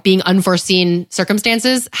 being unforeseen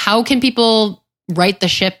circumstances. How can people right the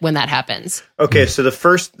ship when that happens? Okay. So the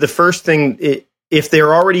first thing if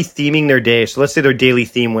they're already theming their day, so let's say their daily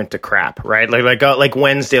theme went to crap, right? Like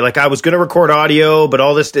Wednesday, like I was going to record audio, but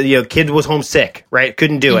all this, kid was homesick, right?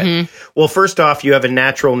 Couldn't do it. Well, first off, you have a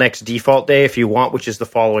natural next default day if you want, which is the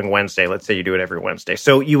following Wednesday. Let's say you do it every Wednesday.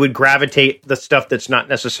 So you would gravitate the stuff that's not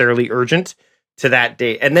necessarily urgent to that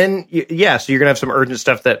day. And then, so you're going to have some urgent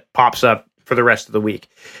stuff that pops up for the rest of the week.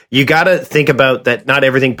 You got to think about that not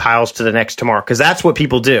everything piles to the next tomorrow, because that's what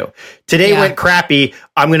people do. Today went crappy,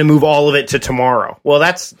 I'm going to move all of it to tomorrow. Well,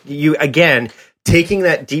 that's you, again, taking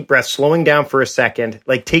that deep breath, slowing down for a second,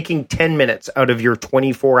 like taking 10 minutes out of your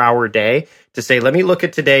 24-hour day to say, let me look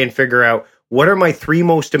at today and figure out what are my 3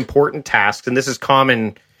 most important tasks. And this is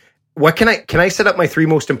common. What can I set up my 3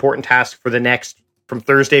 most important tasks for the next, from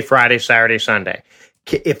Thursday, Friday, Saturday, Sunday?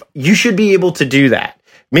 If you should be able to do that.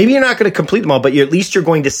 Maybe you're not going to complete them all, but at least you're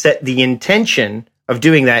going to set the intention of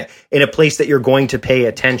doing that in a place that you're going to pay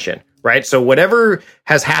attention, right? So whatever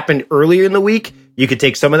has happened earlier in the week, you could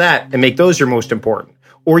take some of that and make those your most important.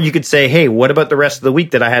 Or you could say, hey, what about the rest of the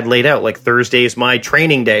week that I had laid out? Like Thursday is my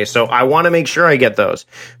training day, so I want to make sure I get those.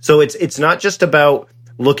 So it's not just about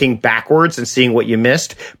looking backwards and seeing what you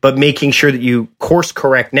missed, but making sure that you course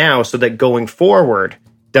correct now so that going forward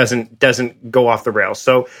doesn't go off the rails.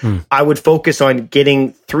 So I would focus on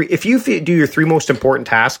getting 3. If you do your 3 most important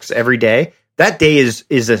tasks every day, that day is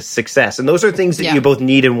a success. And those are things that you both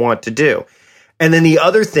need and want to do. And then the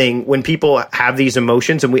other thing, when people have these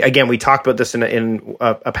emotions, and we talked about this in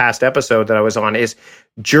a past episode that I was on, is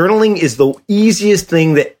journaling is the easiest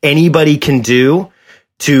thing that anybody can do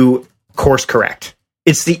to course correct.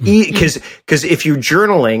 It's the because if you're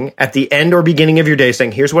journaling at the end or beginning of your day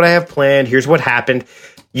saying, here's what I have planned, here's what happened,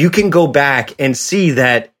 you can go back and see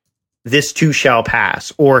that this too shall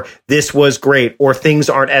pass, or this was great, or things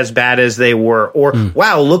aren't as bad as they were, or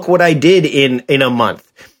wow, look what I did in a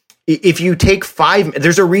month. If you take 5,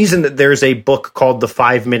 there's a reason that there's a book called The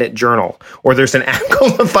 5-Minute Journal, or there's an app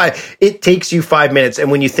called The 5. It takes you 5 minutes. And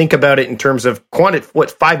when you think about it in terms of quantity,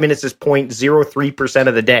 5 minutes is 0.03%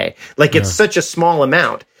 of the day. Like it's such a small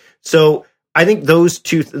amount. So I think those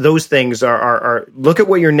things are look at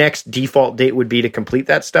what your next default date would be to complete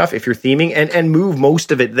that stuff if you're theming, and move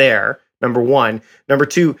most of it there. Number 1. Number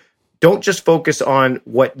 2, don't just focus on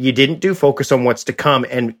what you didn't do, focus on what's to come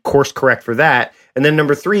and course correct for that. And then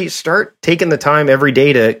number 3, start taking the time every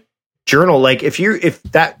day to journal. Like if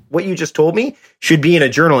that, what you just told me should be in a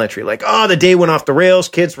journal entry, like, oh, the day went off the rails,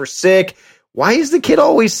 kids were sick. Why is the kid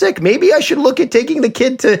always sick? Maybe I should look at taking the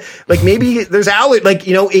kid to, like, maybe there's allergy, like,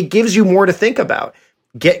 it gives you more to think about.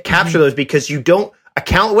 Capture those, because you don't,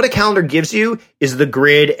 what a calendar gives you is the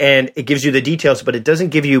grid and it gives you the details, but it doesn't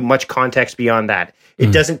give you much context beyond that.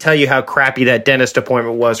 It doesn't tell you how crappy that dentist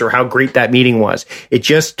appointment was or how great that meeting was. It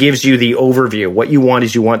just gives you the overview. What you want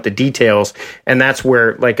is you want the details. And that's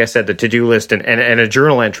where, like I said, the to-do list and a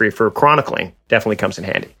journal entry for chronicling definitely comes in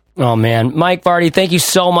handy. Oh, man. Mike Vardy, thank you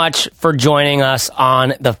so much for joining us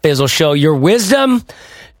on The Fizzle Show. Your wisdom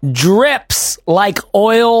drips like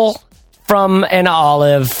oil from an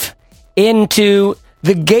olive into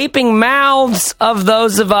the gaping mouths of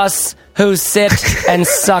those of us who sit and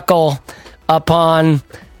suckle upon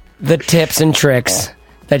the tips and tricks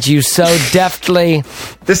that you so deftly...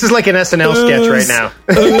 This is like an SNL sketch right now.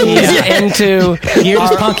 Into... You're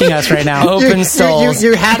just punking us right now. Open souls.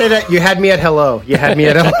 You had me at hello. You had me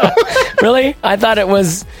at hello. Really? I thought it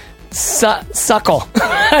was suckle.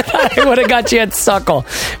 I thought I would have got you at suckle.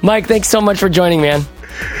 Mike, thanks so much for joining, man.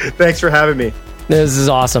 Thanks for having me. This is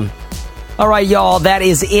awesome. All right, y'all, that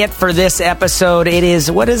is it for this episode.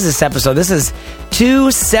 What is this episode? This is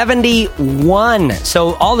 271.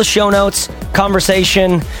 So all the show notes,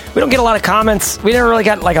 conversation. We don't get a lot of comments. We never really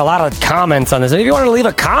got a lot of comments on this. If you want to leave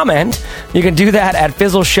a comment, you can do that at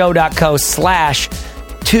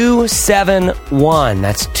fizzleshow.co/271.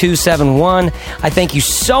 That's 271. I thank you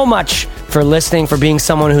so much for listening, for being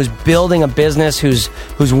someone who's building a business,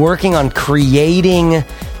 who's working on creating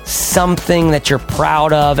something that you're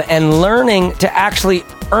proud of and learning to actually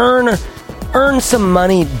earn some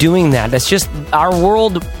money doing that. That's just, our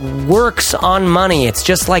world works on money. It's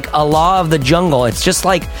just like a law of the jungle. It's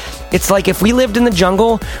like if we lived in the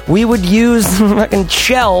jungle, we would use fucking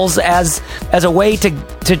shells as a way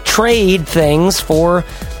to trade things for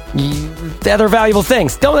the other valuable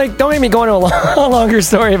things. Don't make me go into a longer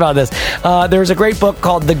story about this. There's a great book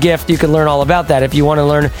called The Gift. You can learn all about that if you want to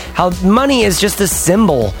learn how money is just a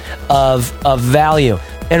symbol of value.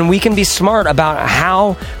 And we can be smart about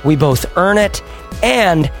how we both earn it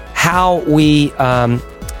and how we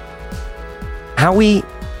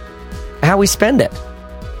spend it.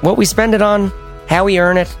 What we spend it on, how we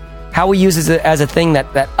earn it, how we use it as a thing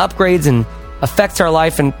that upgrades and affects our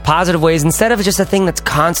life in positive ways instead of just a thing that's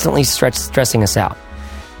constantly stressing us out.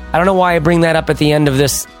 I don't know why I bring that up at the end of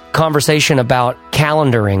this conversation about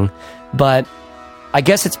calendaring, but I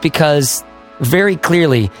guess it's because very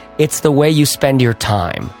clearly it's the way you spend your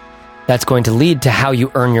time that's going to lead to how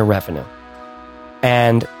you earn your revenue.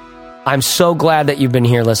 And I'm so glad that you've been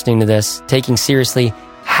here listening to this, taking seriously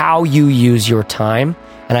how you use your time,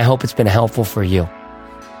 and I hope it's been helpful for you.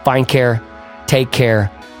 Find care, take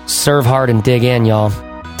care, serve hard, and dig in, y'all.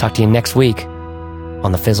 Talk to you next week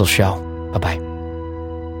on The Fizzle Show. Bye-bye.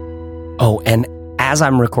 Oh, and as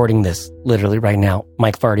I'm recording this, literally right now,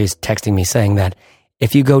 Mike Vardy is texting me saying that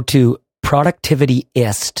if you go to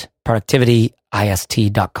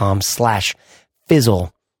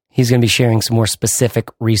productivityist.com/fizzle, he's going to be sharing some more specific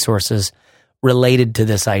resources related to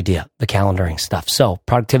this idea, the calendaring stuff. So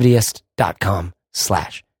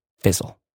productivityist.com/fizzle.